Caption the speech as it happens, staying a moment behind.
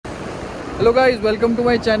Hello guys, welcome to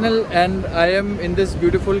my channel, and I am in this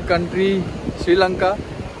beautiful country Sri Lanka,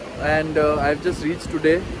 and I've just reached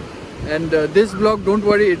today. And this vlog, don't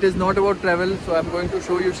worry, it is not about travel. So I'm going to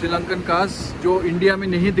show you Sri Lankan cars जो India में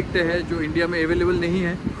नहीं दिखते हैं, जो India में available नहीं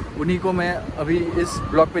है, उन्हीं को मैं अभी इस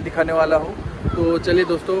ब्लॉग पे दिखाने वाला हूँ. तो चलिए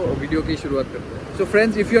दोस्तों, वीडियो की शुरुआत करते हैं. So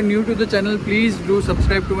friends, if you are new to the channel, please do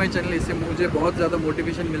subscribe to my channel. इससे मुझे बहुत ज़्यादा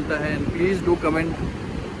मोटिवेशन मिलता है. And please do comment.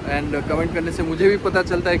 And comment करने से मुझे भी पता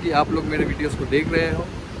चलता है कि आप लोग मेरे वीडियोस को देख रहे हो.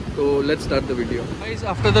 तो let's start the video. Guys,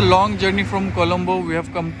 after the long journey from Colombo we have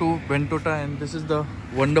come to वेंटोटा, and this is the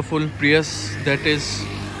wonderful Prius that is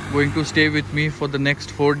going to stay with me for the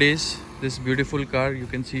next 4 days. This beautiful car you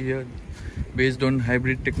can see here, based on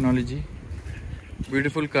hybrid technology.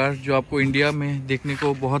 Beautiful car जो आपको India में देखने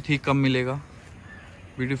को बहुत ही कम मिलेगा.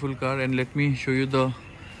 Beautiful car. And let me show you the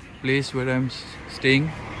place where I am staying.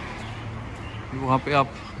 वहाँ पे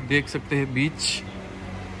आप देख सकते हैं बीच.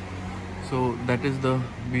 So that is the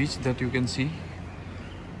beach that you can see.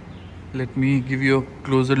 Let me give you a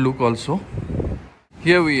closure look also.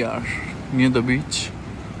 Here we are near the beach,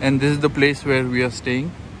 and this is the place where we are staying.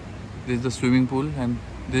 This is the swimming pool, and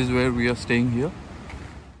this is where we are staying here.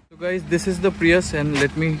 So guys, this is the Prius, and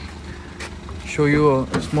let me show you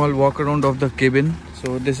a small walk around of the cabin.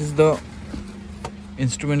 So this is the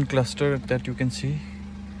instrument cluster that you can see.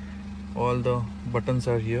 All the buttons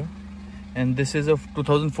are here, and this is a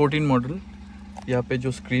 2014 model. यहाँ पे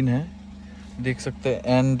जो screen है देख सकते हैं.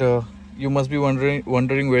 And you must be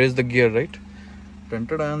wondering where is the gear, right?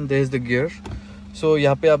 Dun-dun-dun, there is the gear. So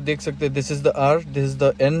यहाँ पे आप देख सकते हैं, this is the R, this is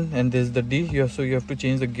the N, and this is the D. So you have to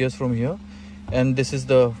change the gears from here. And this is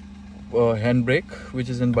the handbrake,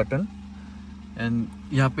 which is in button. And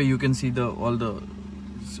यहाँ पे you can see the all the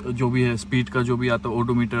जो भी है speed का जो भी आता है,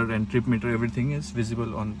 odometer and trip meter, everything is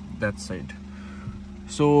visible on that side.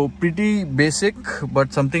 So pretty basic,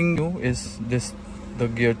 but something new is this the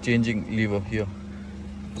gear changing liver here.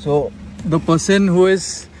 So the person who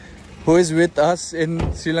is with us in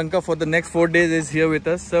Sri Lanka for the next 4 days is here with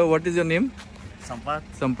us. Sir, what is your name?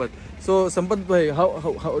 Sampath. So Sampath bhai, how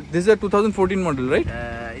this is a 2014 model, right?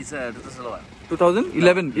 It's a 2011.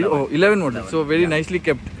 2011. Oh, 11 model. 11. So very nicely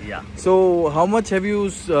kept. Yeah. So how much have you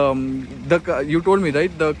you told me,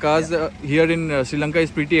 right, the cars here in Sri Lanka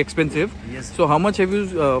is pretty expensive. Yes. So how much have you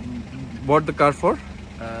bought the car for?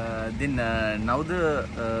 Then now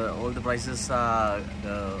all the prices are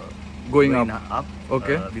Going up.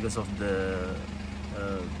 Okay. Because of the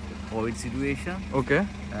COVID situation. Okay.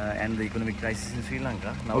 And the economic crisis in Sri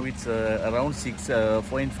Lanka. Now it's around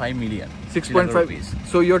 6.5 million. 6.5 rupees.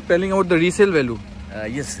 So you're telling about the resale value?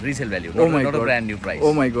 Yes, resale value. Oh my not God. a brand new price.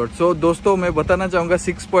 Oh my God. So दोस्तों, मैं बताना चाहूँगा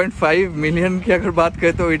 6.5 million की अगर बात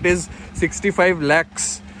करें तो it is 65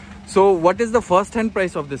 lakhs. So what is the first hand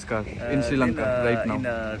price of this car in Sri Lanka right now? In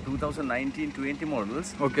 2019-20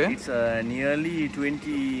 models, okay, it's nearly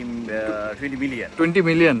 20 million. 20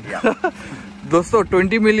 million. Yeah. दोस्तों,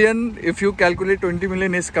 20 million, if you calculate 20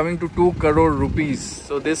 million is coming to 2 crore rupees.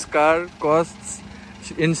 So this car costs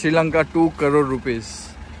in Sri Lanka 2 crore rupees.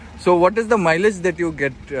 So what is the mileage that you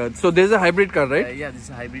get? So there's a hybrid car, right? Yeah, this is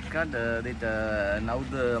a hybrid car. Now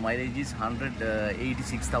the mileage is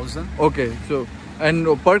 186,000. Okay, so and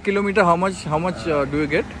per kilometer, how much do you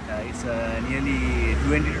get? It's nearly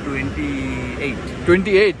 20 to 28.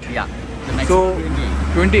 28. Yeah. The maximum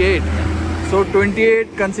 28. Yeah. So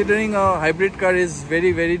 28, considering a hybrid car, is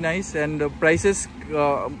very very nice. And prices,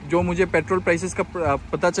 जो मुझे petrol prices का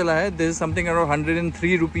पता चला है, there is something around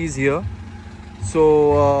 103 rupees here. So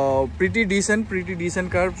pretty decent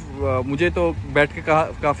car. मुझे तो बैठ के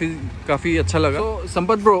काफ़ी अच्छा लगा. So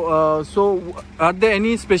Sampath bro, so are there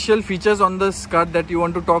any special features on this car that you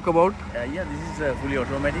want to talk about? Yeah, this is fully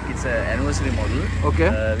automatic. It's an anniversary model. Okay.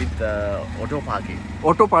 With auto parking.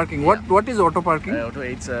 Auto parking. Yeah. What is auto parking?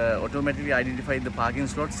 It's automatically identify the parking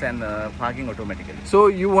slots and parking automatically. So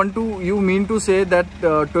you mean to say that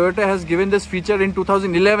Toyota has given this feature in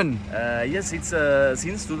 2011? Yes, it's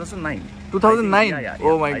since 2009. 2009. Yeah.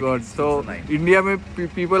 Oh my God. So India में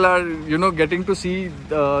people are getting to see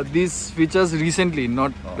these features recently,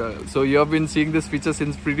 not so you have been seeing this feature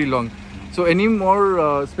since pretty long. So any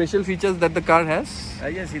more special features that the car has?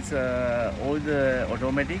 Yes, it's all the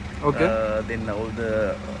automatic. Okay. Then all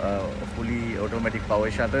the fully automatic power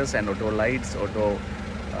shutters and auto lights, auto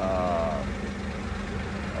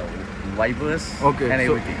wipers, okay, and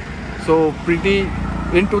everything. So pretty.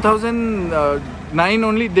 In 2009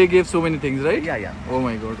 only they gave so many things, right? Yeah. Oh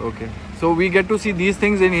my God. Okay. So we get to see these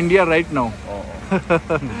things in India right now. Oh.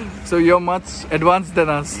 So you're much advanced than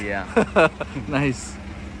us. Yeah. Nice.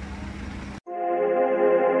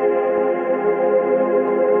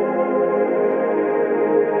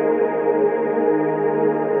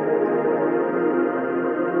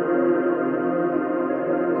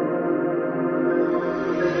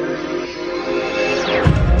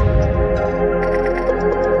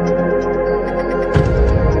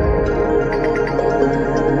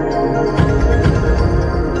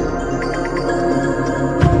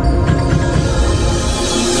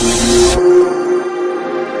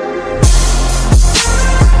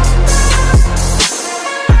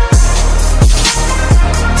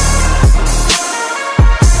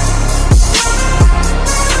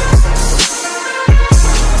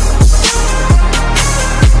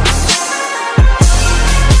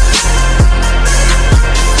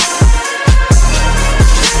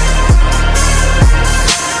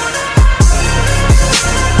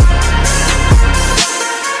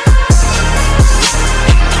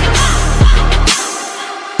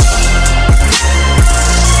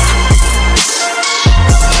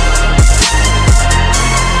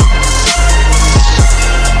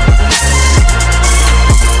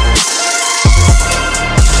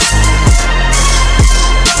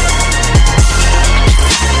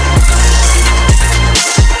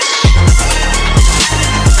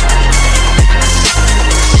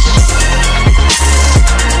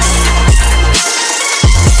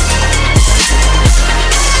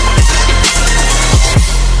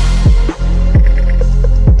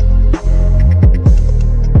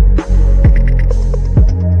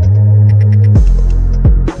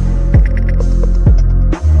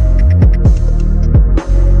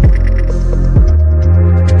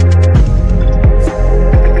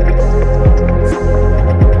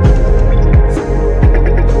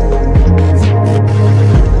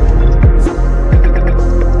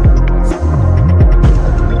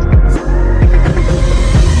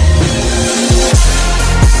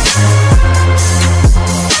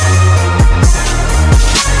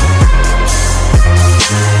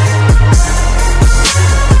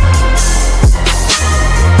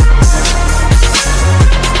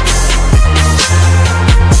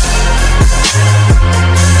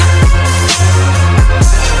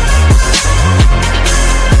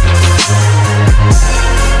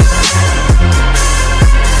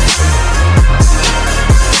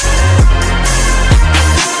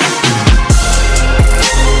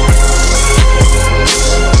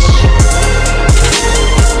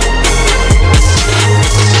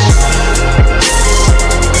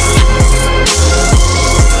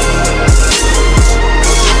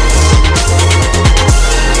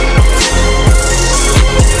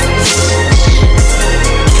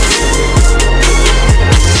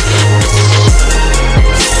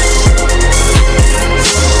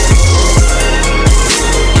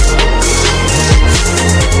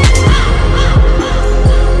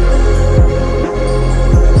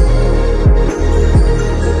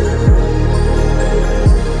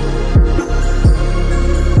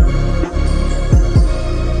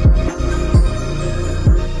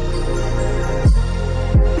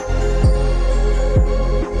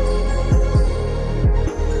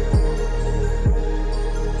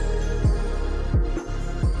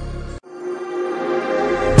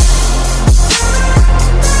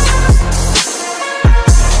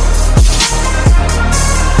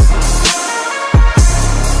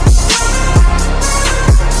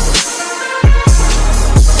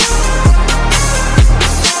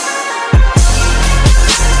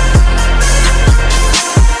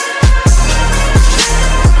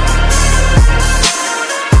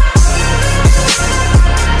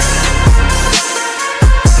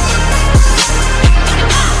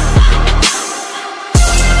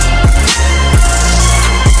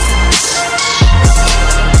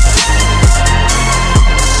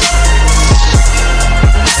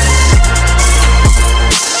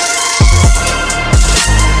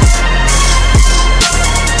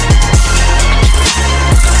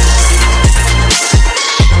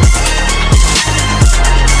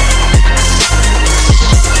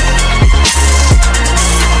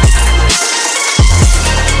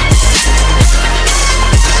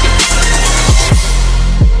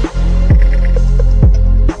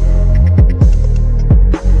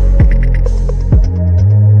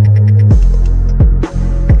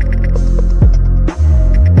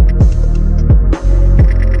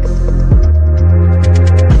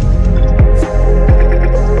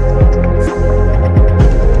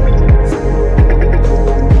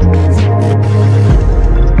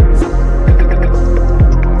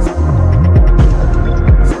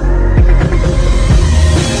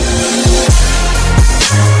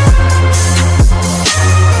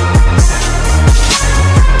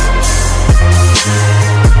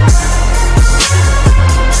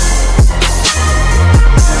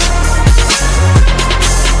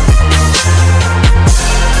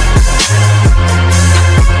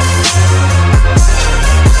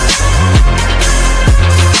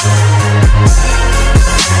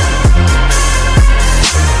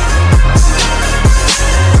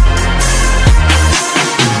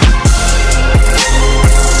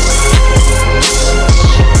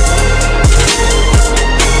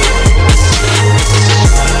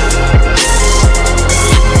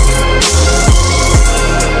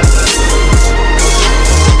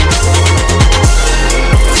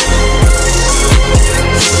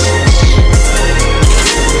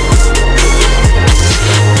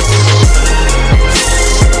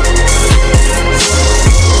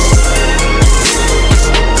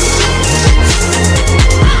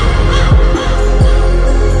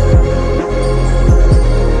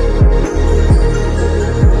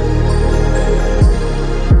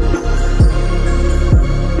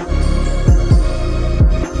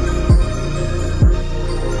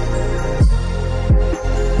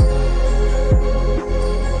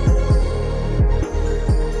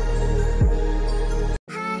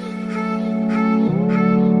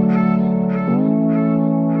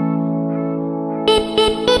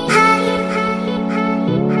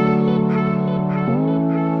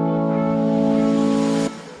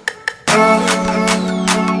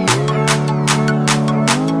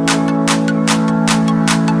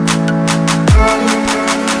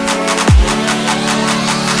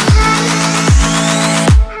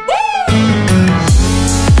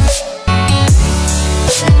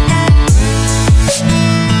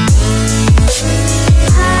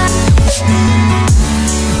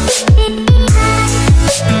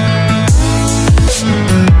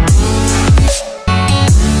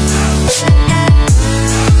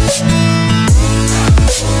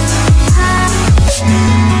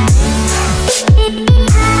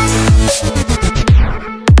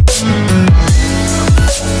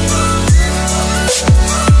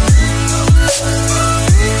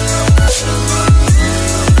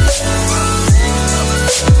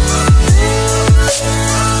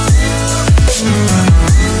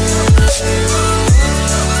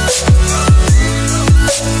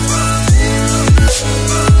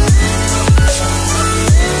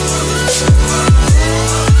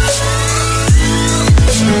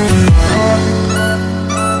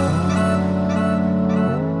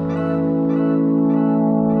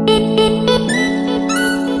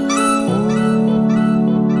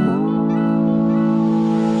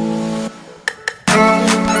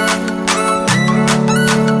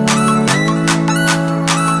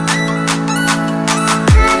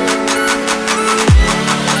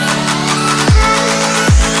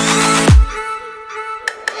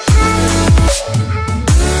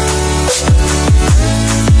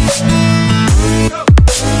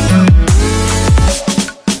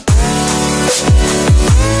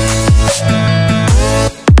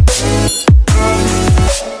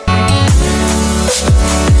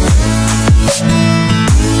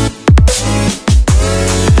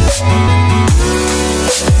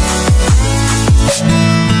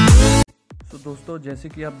 दोस्तों, जैसे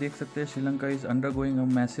कि आप देख सकते हैं Sri Lanka is undergoing a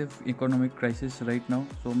massive economic crisis right now.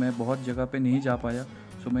 सो मैं बहुत जगह पे नहीं जा पाया।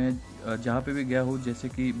 सो मैं जहाँ पे भी गया हूँ, जैसे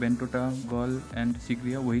कि बेंटोटा, गॉल एंड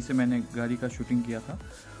सिग्रिया, वहीं से मैंने गाड़ी का शूटिंग किया था।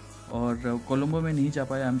 और कोलंबो में नहीं जा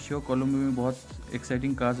पाया। आई एम श्योर कोलंबो में बहुत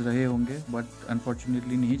एक्साइटिंग कार्स रहे होंगे, बट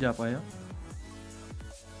अनफॉर्चुनेटली नहीं जा पाया।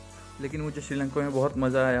 लेकिन मुझे श्रीलंका में बहुत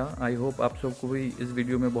मज़ा आया। आई होप आप सबको भी इस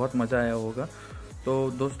वीडियो में बहुत मज़ा आया होगा। तो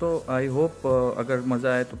दोस्तों, आई होप अगर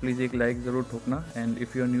मज़ा आए तो प्लीज़ एक लाइक ज़रूर ठोकना। And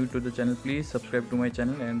if you are new to the channel, please subscribe to my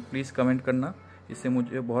channel and please comment करना। इससे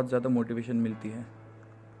मुझे बहुत ज़्यादा मोटिवेशन मिलती है।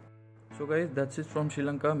 So guys, that's it from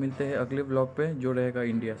Sri Lanka. मिलते हैं अगले व्लॉग पे जो रहेगा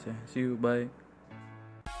इंडिया से। सी यू, बाय।